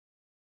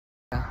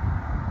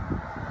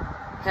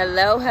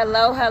Hello,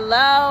 hello,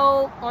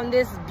 hello on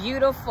this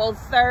beautiful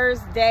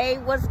Thursday.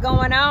 What's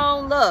going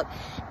on? Look,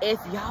 if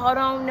y'all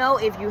don't know,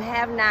 if you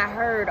have not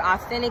heard,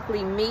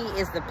 Authentically Me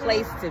is the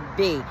place to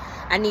be.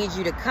 I need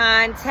you to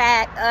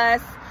contact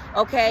us,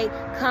 okay?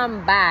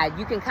 Come by.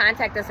 You can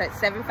contact us at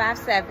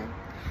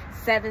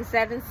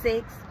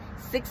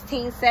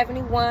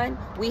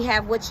 757-776-1671. We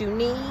have what you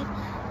need.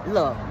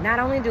 Look, not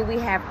only do we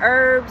have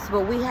herbs,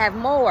 but we have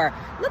more.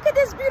 Look at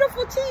this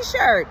beautiful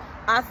t-shirt.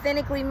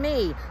 Authentically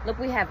Me. Look,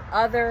 we have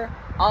other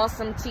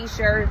awesome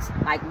t-shirts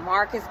like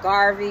Marcus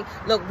Garvey.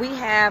 Look, we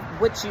have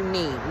what you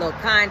need. Look,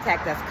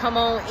 contact us. Come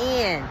on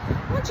in.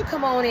 Why don't you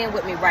come on in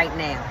with me right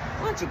now?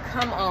 Why don't you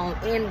come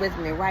on in with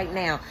me right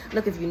now?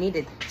 Look, if you need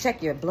to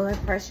check your blood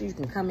pressure, you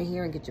can come in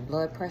here and get your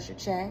blood pressure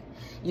checked.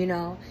 You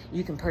know,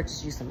 you can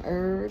purchase you some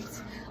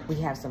herbs. We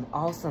have some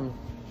awesome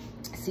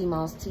sea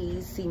moss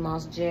teas, sea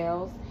moss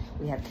gels.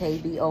 We have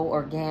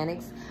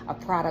KBOrganics, a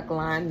product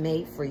line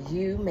made for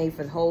you, made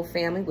for the whole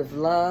family with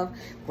love,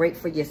 great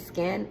for your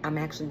skin. I'm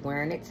actually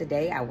wearing it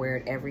today. I wear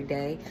it every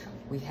day.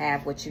 We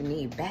have what you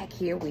need. Back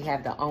here, we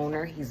have the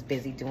owner. He's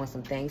busy doing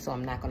some things, so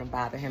I'm not going to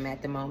bother him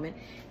at the moment.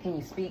 Can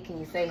you speak? Can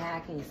you say hi?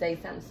 Can you say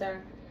something,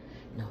 sir?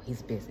 No,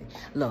 he's busy.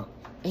 Look,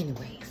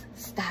 anyways,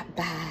 stop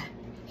by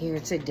here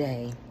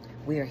today.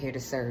 We are here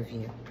to serve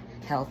you.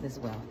 Health is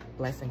wealth.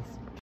 Blessings.